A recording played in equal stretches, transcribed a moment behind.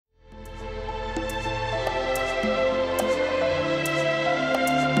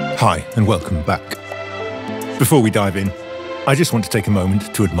Hi, and welcome back. Before we dive in, I just want to take a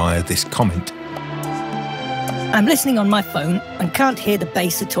moment to admire this comment. I'm listening on my phone and can't hear the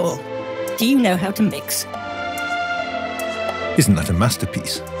bass at all. Do you know how to mix? Isn't that a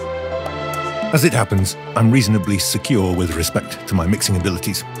masterpiece? As it happens, I'm reasonably secure with respect to my mixing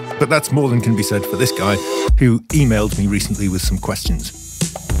abilities, but that's more than can be said for this guy who emailed me recently with some questions.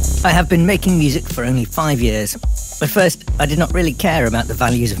 I have been making music for only 5 years. At first, I did not really care about the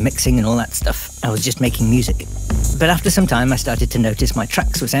values of mixing and all that stuff. I was just making music. But after some time, I started to notice my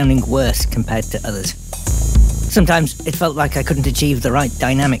tracks were sounding worse compared to others. Sometimes it felt like I couldn't achieve the right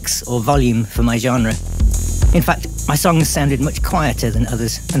dynamics or volume for my genre. In fact, my songs sounded much quieter than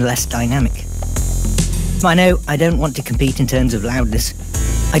others and less dynamic. I know I don't want to compete in terms of loudness.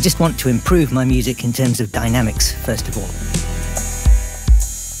 I just want to improve my music in terms of dynamics, first of all.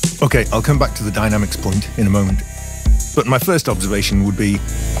 Okay, I'll come back to the dynamics point in a moment. But my first observation would be,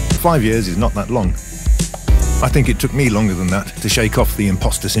 5 years is not that long. I think it took me longer than that to shake off the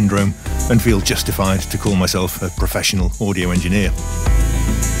impostor syndrome and feel justified to call myself a professional audio engineer.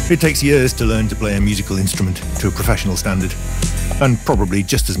 It takes years to learn to play a musical instrument to a professional standard, and probably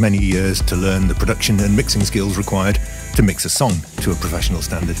just as many years to learn the production and mixing skills required to mix a song to a professional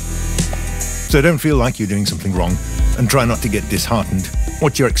standard. So don't feel like you're doing something wrong, and try not to get disheartened.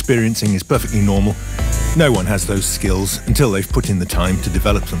 What you're experiencing is perfectly normal. No one has those skills until they've put in the time to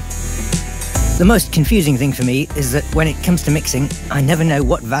develop them. The most confusing thing for me is that when it comes to mixing, I never know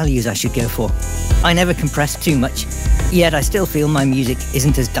what values I should go for. I never compress too much, yet I still feel my music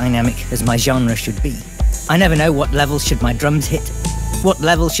isn't as dynamic as my genre should be. I never know what levels should my drums hit, what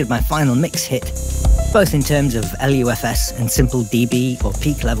level should my final mix hit, both in terms of LUFS and simple dB or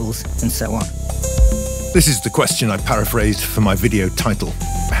peak levels and so on. This is the question I paraphrased for my video title,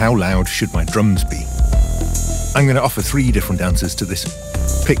 How Loud Should My Drums Be? I'm going to offer 3 different answers to this.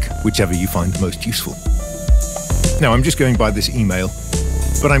 Pick whichever you find most useful. Now, I'm just going by this email,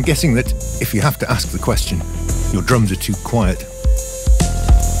 but I'm guessing that if you have to ask the question, your drums are too quiet.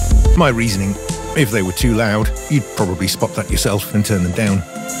 My reasoning, if they were too loud, you'd probably spot that yourself and turn them down.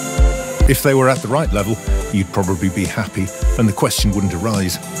 If they were at the right level, you'd probably be happy and the question wouldn't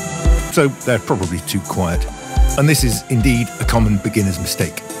arise. So they're probably too quiet. And this is indeed a common beginner's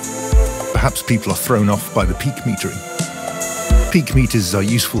mistake. Perhaps people are thrown off by the peak metering. Peak meters are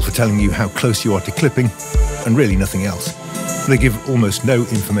useful for telling you how close you are to clipping, and really nothing else. They give almost no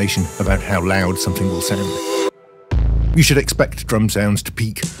information about how loud something will sound. You should expect drum sounds to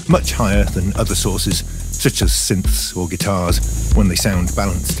peak much higher than other sources, such as synths or guitars, when they sound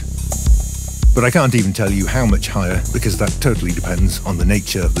balanced. But I can't even tell you how much higher, because that totally depends on the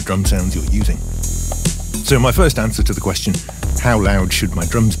nature of the drum sounds you're using. So my first answer to the question, how loud should my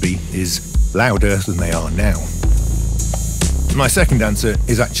drums be, is louder than they are now. My second answer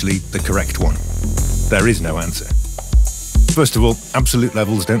is actually the correct one. There is no answer. First of all, absolute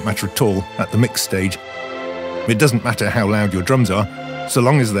levels don't matter at all at the mix stage. It doesn't matter how loud your drums are, so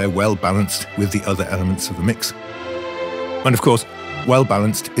long as they're well balanced with the other elements of the mix. And of course, well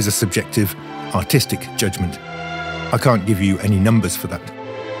balanced is a subjective, artistic judgment. I can't give you any numbers for that.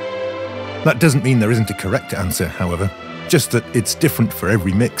 That doesn't mean there isn't a correct answer, however, just that it's different for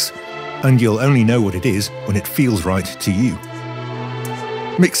every mix, and you'll only know what it is when it feels right to you.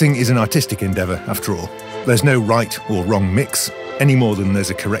 Mixing is an artistic endeavour, after all. There's no right or wrong mix, any more than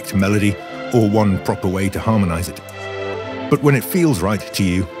there's a correct melody or one proper way to harmonise it. But when it feels right to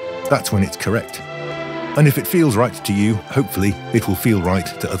you, that's when it's correct. And if it feels right to you, hopefully it will feel right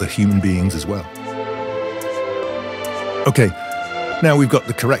to other human beings as well. Okay, now we've got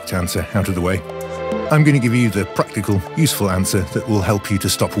the correct answer out of the way. I'm going to give you the practical, useful answer that will help you to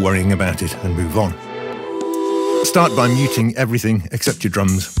stop worrying about it and move on. Start by muting everything except your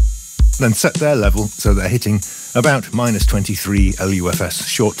drums. Then set their level so they're hitting about -23 LUFS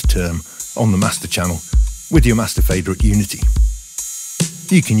short term on the master channel with your master fader at Unity.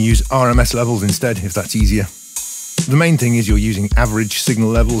 You can use RMS levels instead if that's easier. The main thing is you're using average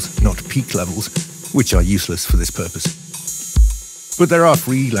signal levels, not peak levels, which are useless for this purpose. But there are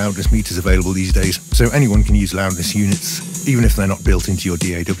free loudness meters available these days, so anyone can use loudness units, even if they're not built into your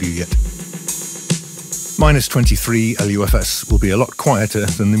DAW yet. -23 LUFS will be a lot quieter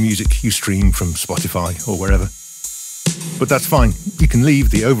than the music you stream from Spotify or wherever. But that's fine, you can leave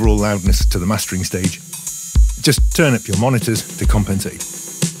the overall loudness to the mastering stage. Just turn up your monitors to compensate.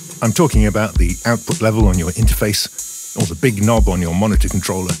 I'm talking about the output level on your interface, or the big knob on your monitor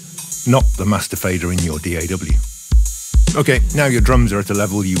controller, not the master fader in your DAW. Okay, now your drums are at a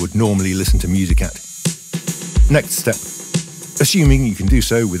level you would normally listen to music at. Next step. Assuming you can do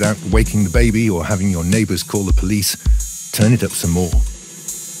so without waking the baby or having your neighbours call the police, turn it up some more.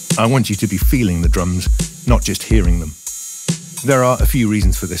 I want you to be feeling the drums, not just hearing them. There are a few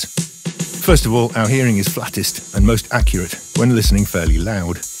reasons for this. First of all, our hearing is flattest and most accurate when listening fairly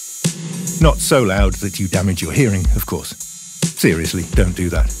loud. Not so loud that you damage your hearing, of course. Seriously, don't do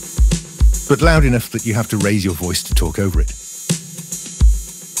that. But loud enough that you have to raise your voice to talk over it.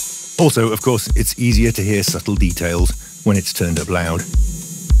 Also, of course, it's easier to hear subtle details when it's turned up loud.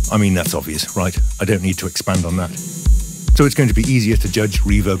 I mean, that's obvious, right? I don't need to expand on that. So it's going to be easier to judge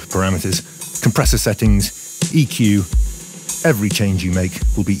reverb parameters, compressor settings, EQ. Every change you make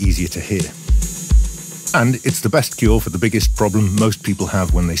will be easier to hear. And it's the best cure for the biggest problem most people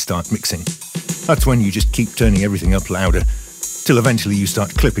have when they start mixing. That's when you just keep turning everything up louder, till eventually you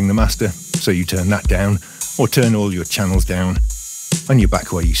start clipping the master, so you turn that down, or turn all your channels down, and you're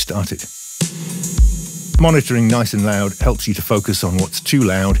back where you started. Monitoring nice and loud helps you to focus on what's too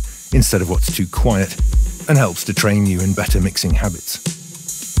loud instead of what's too quiet, and helps to train you in better mixing habits.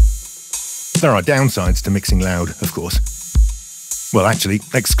 There are downsides to mixing loud, of course. Well, actually,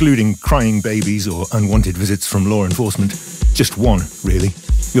 excluding crying babies or unwanted visits from law enforcement, just one, really.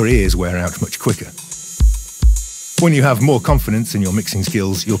 Your ears wear out much quicker. When you have more confidence in your mixing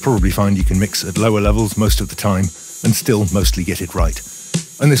skills, you'll probably find you can mix at lower levels most of the time and still mostly get it right.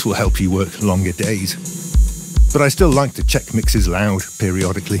 And this will help you work longer days. But I still like to check mixes loud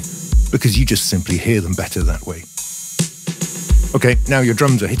periodically, because you just simply hear them better that way. Okay, now your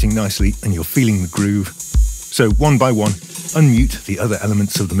drums are hitting nicely and you're feeling the groove. So one by one, unmute the other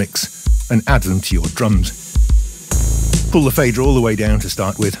elements of the mix and add them to your drums. Pull the fader all the way down to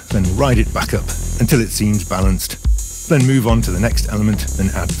start with, then ride it back up until it seems balanced. Then move on to the next element and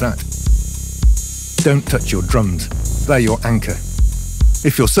add that. Don't touch your drums, they're your anchor.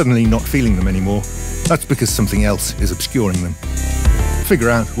 If you're suddenly not feeling them anymore, that's because something else is obscuring them. Figure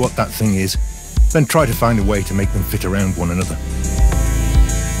out what that thing is, then try to find a way to make them fit around one another.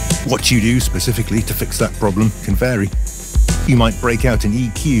 What you do specifically to fix that problem can vary. You might break out an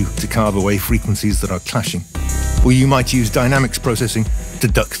EQ to carve away frequencies that are clashing, or you might use dynamics processing to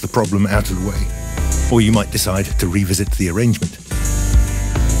duck the problem out of the way, or you might decide to revisit the arrangement.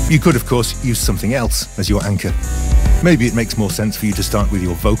 You could, of course, use something else as your anchor. Maybe it makes more sense for you to start with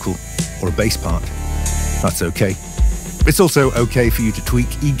your vocal or a bass part. That's okay. It's also okay for you to tweak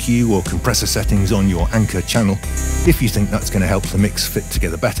EQ or compressor settings on your anchor channel if you think that's going to help the mix fit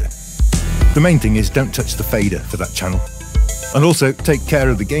together better. The main thing is don't touch the fader for that channel. And also take care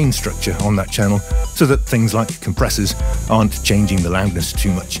of the gain structure on that channel so that things like compressors aren't changing the loudness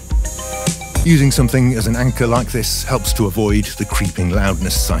too much. Using something as an anchor like this helps to avoid the creeping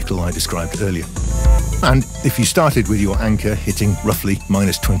loudness cycle I described earlier. And if you started with your anchor hitting roughly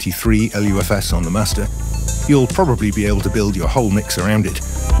 -23 LUFS on the master, you'll probably be able to build your whole mix around it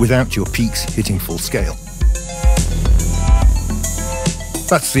without your peaks hitting full scale.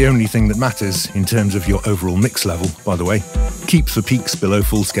 That's the only thing that matters in terms of your overall mix level, by the way. Keep the peaks below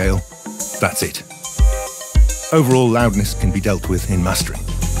full scale. That's it. Overall loudness can be dealt with in mastering.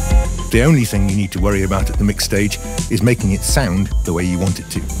 The only thing you need to worry about at the mix stage is making it sound the way you want it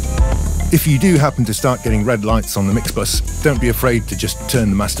to. If you do happen to start getting red lights on the mix bus, don't be afraid to just turn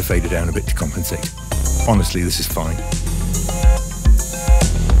the master fader down a bit to compensate. Honestly, this is fine.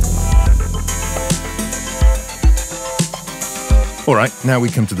 Alright, now we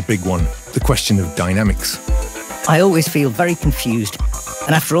come to the big one, the question of dynamics. I always feel very confused,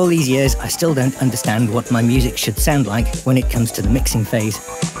 and after all these years, I still don't understand what my music should sound like when it comes to the mixing phase.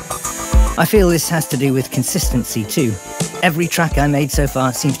 I feel this has to do with consistency too. Every track I made so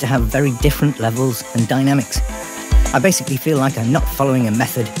far seems to have very different levels and dynamics. I basically feel like I'm not following a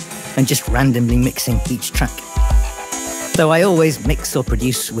method and just randomly mixing each track. Though I always mix or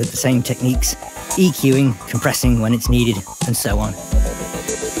produce with the same techniques, EQing, compressing when it's needed, and so on.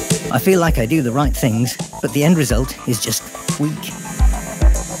 I feel like I do the right things, but the end result is just weak.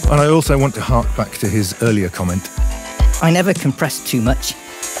 And I also want to hark back to his earlier comment. I never compress too much,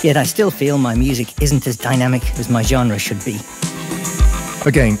 yet I still feel my music isn't as dynamic as my genre should be.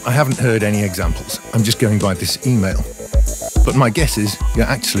 Again, I haven't heard any examples. I'm just going by this email. But my guess is you're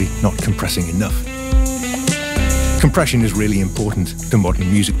actually not compressing enough. Compression is really important to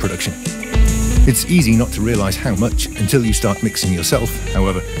modern music production. It's easy not to realise how much until you start mixing yourself,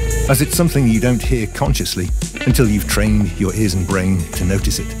 however, as it's something you don't hear consciously until you've trained your ears and brain to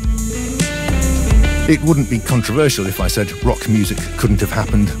notice it. It wouldn't be controversial if I said rock music couldn't have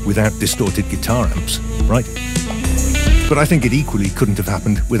happened without distorted guitar amps, right? But I think it equally couldn't have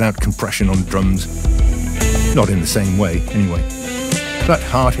happened without compression on drums. Not in the same way, anyway. That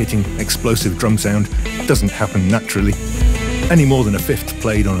hard-hitting, explosive drum sound doesn't happen naturally, any more than a fifth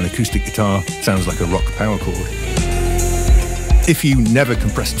played on an acoustic guitar sounds like a rock power chord. If you never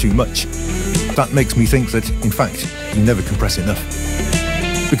compress too much, that makes me think that, in fact, you never compress enough.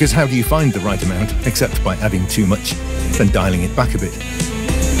 Because how do you find the right amount except by adding too much, then dialing it back a bit?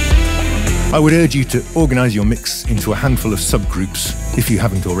 I would urge you to organise your mix into a handful of subgroups if you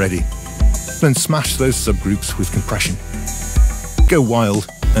haven't already. Then smash those subgroups with compression. Go wild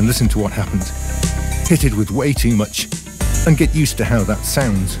and listen to what happens. Hit it with way too much and get used to how that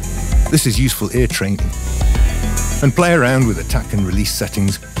sounds. This is useful ear training. And play around with attack and release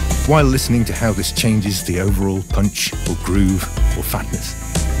settings while listening to how this changes the overall punch or groove or fatness.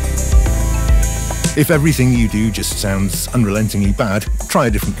 If everything you do just sounds unrelentingly bad, try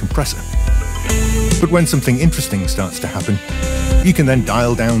a different compressor. But when something interesting starts to happen, you can then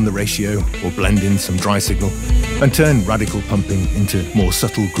dial down the ratio or blend in some dry signal and turn radical pumping into more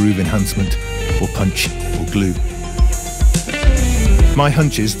subtle groove enhancement or punch or glue. My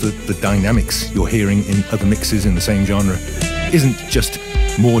hunch is that the dynamics you're hearing in other mixes in the same genre isn't just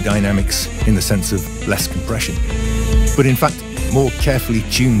more dynamics in the sense of less compression, but in fact more carefully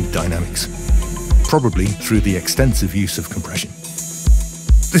tuned dynamics, probably through the extensive use of compression.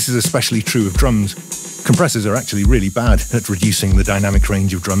 This is especially true of drums. Compressors are actually really bad at reducing the dynamic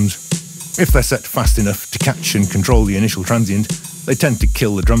range of drums. If they're set fast enough to catch and control the initial transient, they tend to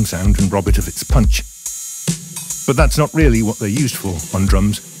kill the drum sound and rob it of its punch. But that's not really what they're used for on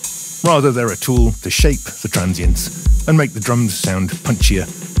drums. Rather, they're a tool to shape the transients and make the drums sound punchier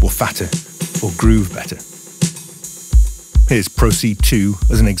or fatter or groove better. Here's Proceed 2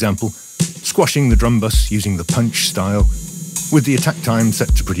 as an example, squashing the drum bus using the punch style, with the attack time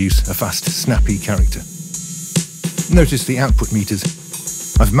set to produce a fast, snappy character. Notice the output meters.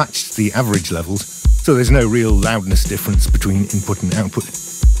 I've matched the average levels, so there's no real loudness difference between input and output.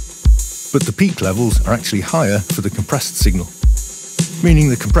 But the peak levels are actually higher for the compressed signal, meaning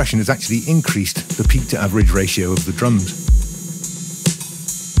the compression has actually increased the peak to average ratio of the drums.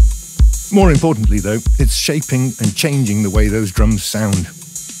 More importantly though, it's shaping and changing the way those drums sound.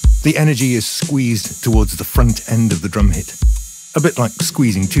 The energy is squeezed towards the front end of the drum hit, a bit like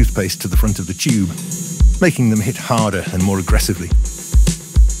squeezing toothpaste to the front of the tube, making them hit harder and more aggressively.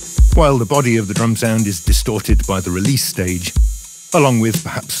 While the body of the drum sound is distorted by the release stage, along with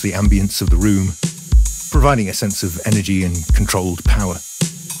perhaps the ambience of the room, providing a sense of energy and controlled power.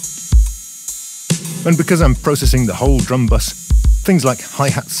 And because I'm processing the whole drum bus, things like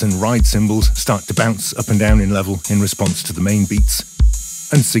hi-hats and ride cymbals start to bounce up and down in level in response to the main beats,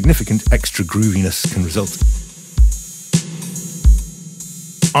 and significant extra grooviness can result.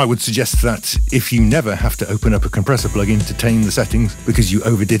 I would suggest that if you never have to open up a compressor plugin to tame the settings because you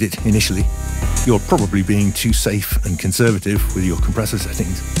overdid it initially, you're probably being too safe and conservative with your compressor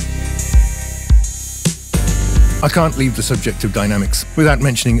settings. I can't leave the subject of dynamics without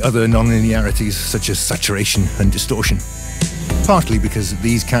mentioning other non-linearities such as saturation and distortion, partly because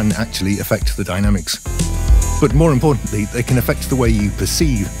these can actually affect the dynamics, but more importantly, they can affect the way you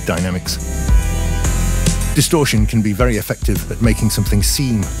perceive dynamics. Distortion can be very effective at making something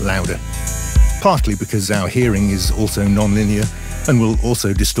seem louder, partly because our hearing is also non-linear and will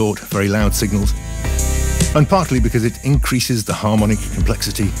also distort very loud signals, and partly because it increases the harmonic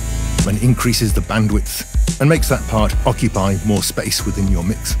complexity and increases the bandwidth and makes that part occupy more space within your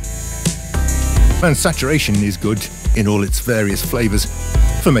mix. And saturation is good in all its various flavours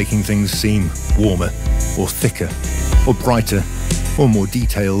for making things seem warmer or thicker or brighter or more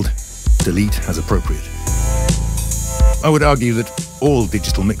detailed, delete as appropriate. I would argue that all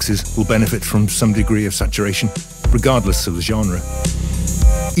digital mixes will benefit from some degree of saturation, regardless of the genre.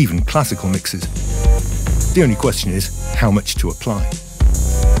 Even classical mixes. The only question is how much to apply.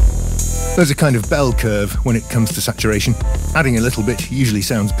 There's a kind of bell curve when it comes to saturation. Adding a little bit usually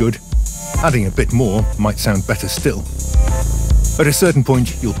sounds good. Adding a bit more might sound better still. At a certain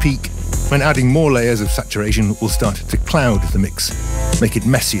point, you'll peak, when adding more layers of saturation will start to cloud the mix, make it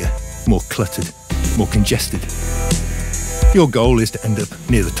messier, more cluttered, more congested. Your goal is to end up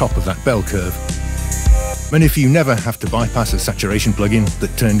near the top of that bell curve. And if you never have to bypass a saturation plugin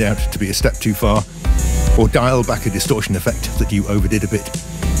that turned out to be a step too far, or dial back a distortion effect that you overdid a bit,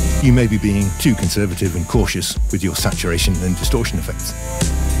 you may be being too conservative and cautious with your saturation and distortion effects.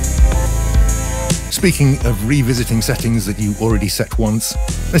 Speaking of revisiting settings that you already set once,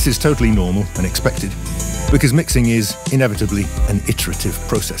 this is totally normal and expected, because mixing is inevitably an iterative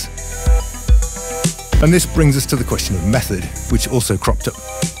process. And this brings us to the question of method, which also cropped up.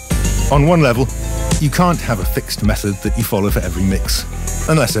 On one level, you can't have a fixed method that you follow for every mix,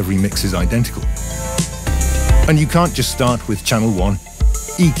 unless every mix is identical. And you can't just start with channel 1,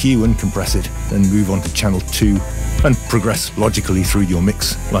 EQ and compress it, then move on to channel 2, and progress logically through your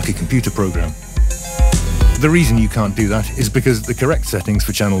mix like a computer program. The reason you can't do that is because the correct settings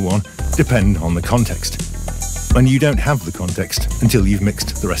for channel 1 depend on the context. And you don't have the context until you've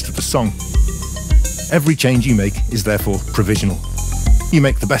mixed the rest of the song. Every change you make is therefore provisional. You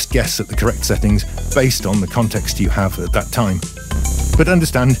make the best guess at the correct settings based on the context you have at that time. But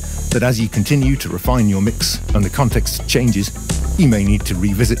understand that as you continue to refine your mix and the context changes, you may need to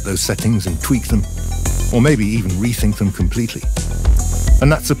revisit those settings and tweak them, or maybe even rethink them completely.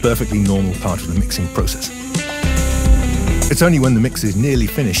 And that's a perfectly normal part of the mixing process. It's only when the mix is nearly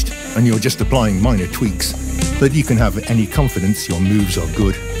finished and you're just applying minor tweaks that you can have any confidence your moves are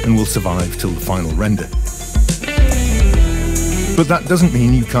good and will survive till the final render. But that doesn't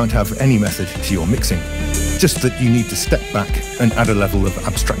mean you can't have any method to your mixing, just that you need to step back and add a level of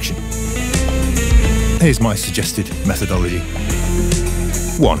abstraction. Here's my suggested methodology.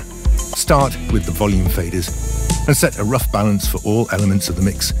 1. Start with the volume faders and set a rough balance for all elements of the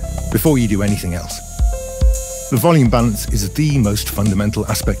mix before you do anything else. The volume balance is the most fundamental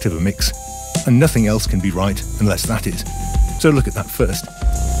aspect of a mix, and nothing else can be right unless that is. So look at that first.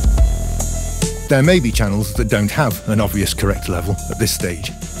 There may be channels that don't have an obvious correct level at this stage.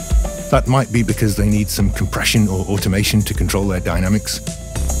 That might be because they need some compression or automation to control their dynamics,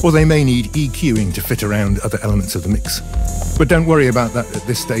 or they may need EQing to fit around other elements of the mix. But don't worry about that at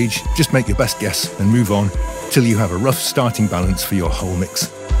this stage, just make your best guess and move on till you have a rough starting balance for your whole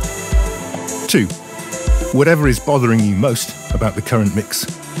mix. 2. Whatever is bothering you most about the current mix,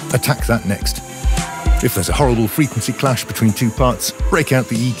 attack that next. If there's a horrible frequency clash between two parts, break out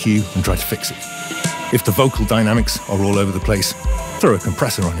the EQ and try to fix it. If the vocal dynamics are all over the place, throw a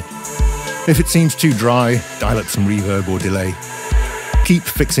compressor on it. If it seems too dry, dial up some reverb or delay. Keep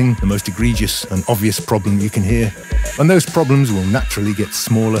fixing the most egregious and obvious problem you can hear, and those problems will naturally get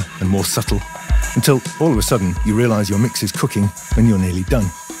smaller and more subtle, until all of a sudden you realise your mix is cooking and you're nearly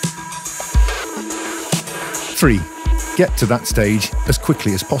done. 3. Get to that stage as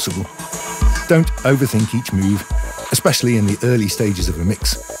quickly as possible. Don't overthink each move, especially in the early stages of a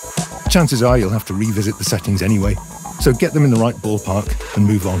mix. Chances are you'll have to revisit the settings anyway, so get them in the right ballpark and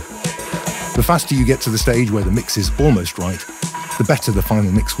move on. The faster you get to the stage where the mix is almost right, the better the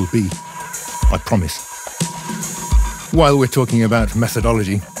final mix will be. I promise. While we're talking about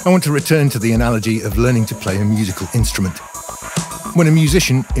methodology, I want to return to the analogy of learning to play a musical instrument. When a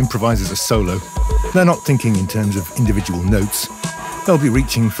musician improvises a solo, they're not thinking in terms of individual notes. They'll be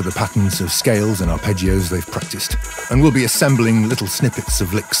reaching for the patterns of scales and arpeggios they've practiced, and will be assembling little snippets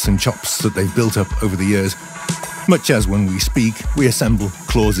of licks and chops that they've built up over the years. Much as when we speak, we assemble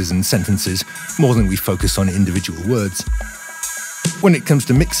clauses and sentences more than we focus on individual words. When it comes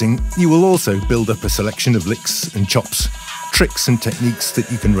to mixing, you will also build up a selection of licks and chops, tricks and techniques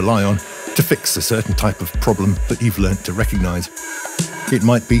that you can rely on to fix a certain type of problem that you've learnt to recognise. It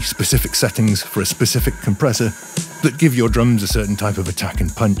might be specific settings for a specific compressor that give your drums a certain type of attack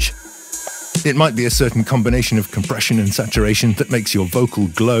and punch. It might be a certain combination of compression and saturation that makes your vocal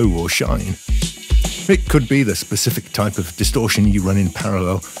glow or shine. It could be the specific type of distortion you run in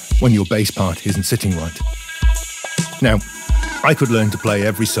parallel when your bass part isn't sitting right. Now, I could learn to play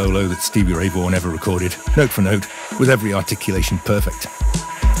every solo that Stevie Ray Vaughan ever recorded, note for note, with every articulation perfect.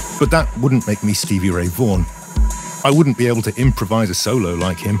 But that wouldn't make me Stevie Ray Vaughan. I wouldn't be able to improvise a solo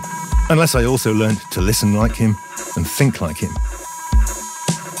like him, unless I also learned to listen like him and think like him.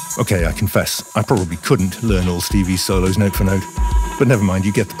 Okay, I confess, I probably couldn't learn all Stevie's solos note for note, but never mind,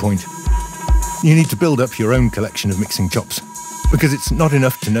 you get the point. You need to build up your own collection of mixing chops, because it's not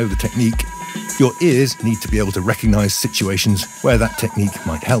enough to know the technique. Your ears need to be able to recognise situations where that technique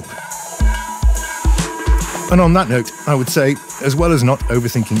might help. And on that note, I would say, as well as not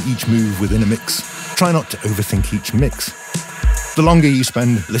overthinking each move within a mix, try not to overthink each mix. The longer you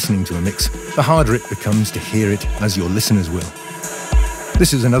spend listening to a mix, the harder it becomes to hear it as your listeners will.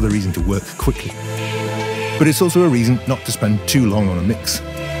 This is another reason to work quickly. But it's also a reason not to spend too long on a mix.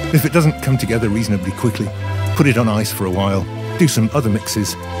 If it doesn't come together reasonably quickly, put it on ice for a while, do some other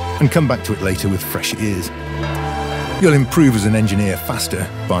mixes, and come back to it later with fresh ears. You'll improve as an engineer faster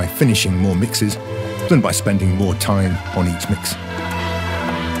by finishing more mixes than by spending more time on each mix.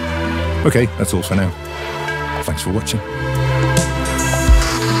 Okay, that's all for now. Thanks for watching.